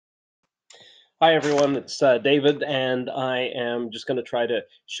Hi everyone, it's David, and I am just going to try to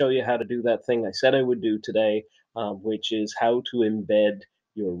show you how to do that thing I said I would do today, which is how to embed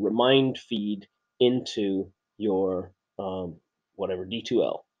your Remind feed into your whatever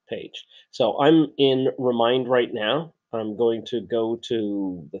D2L page. So I'm in Remind right now. I'm going to go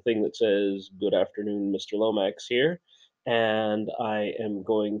to the thing that says "Good afternoon, Mr. Lomax" here, and I am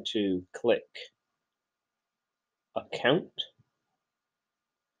going to click Account.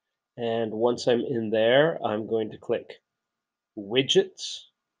 And once I'm in there, I'm going to click Widgets.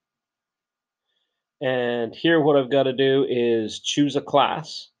 And here what I've got to do is choose a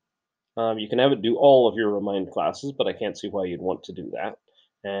class. You can have it do all of your Remind classes, but I can't see why you'd want to do that.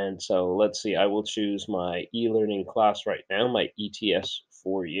 And so let's see, I will choose my e-learning class right now, my ETS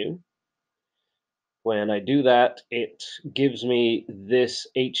for you. When I do that, it gives me this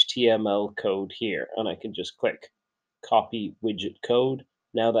HTML code here, and I can just click copy widget code.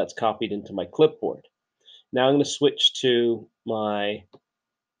 Now that's copied into my clipboard. Now I'm going to switch to my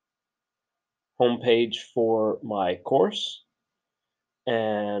homepage for my course.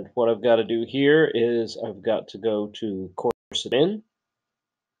 And what I've got to do here is I've got to go to course admin.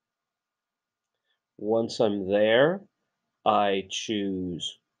 Once I'm there, I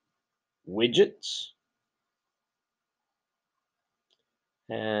choose widgets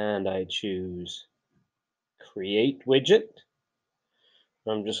and I choose create widget.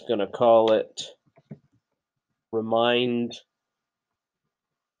 I'm just going to call it Remind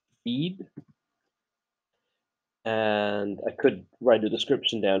feed. And I could write a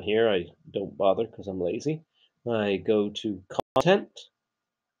description down here. I don't bother because I'm lazy. I go to content.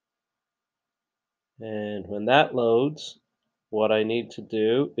 And when that loads, what I need to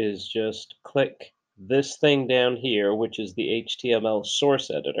do is just click this thing down here, which is the HTML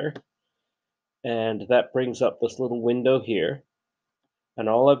source editor. And that brings up this little window here. And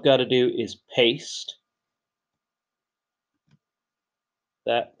all I've got to do is paste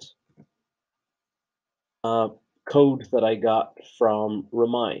that code that I got from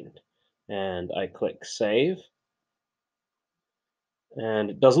Remind. And I click Save. And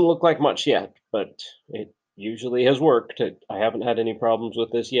it doesn't look like much yet, but it usually has worked. I haven't had any problems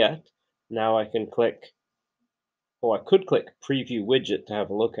with this yet. Now I can click, I could click Preview Widget to have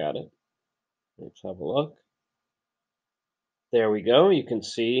a look at it. Let's have a look. There we go. You can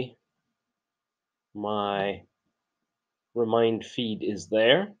see my Remind feed is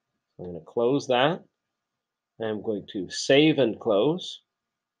there. I'm going to close that. I'm going to save and close.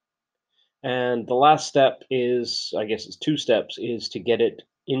 And the last step is, I guess it's two steps, is to get it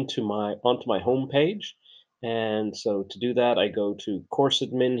onto my home page. And so to do that, I go to course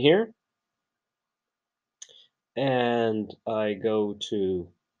admin here, and I go to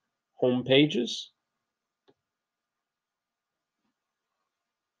home pages,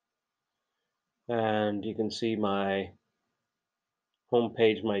 and you can see my home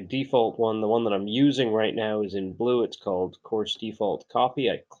page. My default one, the one that I'm using right now, is in blue. It's called Course Default Copy.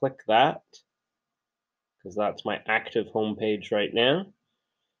 I click that because that's my active home page right now.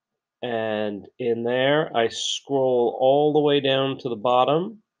 And in there, I scroll all the way down to the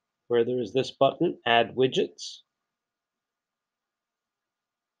bottom where there's this button, Add Widgets.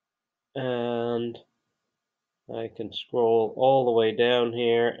 And I can scroll all the way down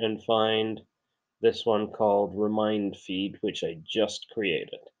here and find this one called Remind Feed, which I just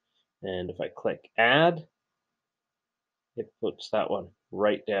created. And if I click Add, it puts that one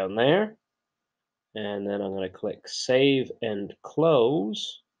right down there. And then I'm going to click Save and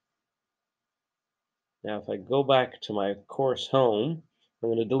Close. Now, if I go back to my course home, I'm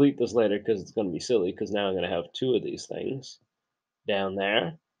going to delete this later because it's going to be silly, because now I'm going to have two of these things down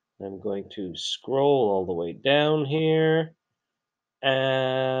there. I'm going to scroll all the way down here,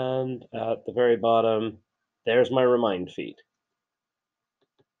 and at the very bottom, there's my Remind feed.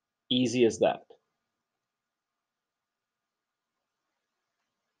 Easy as that.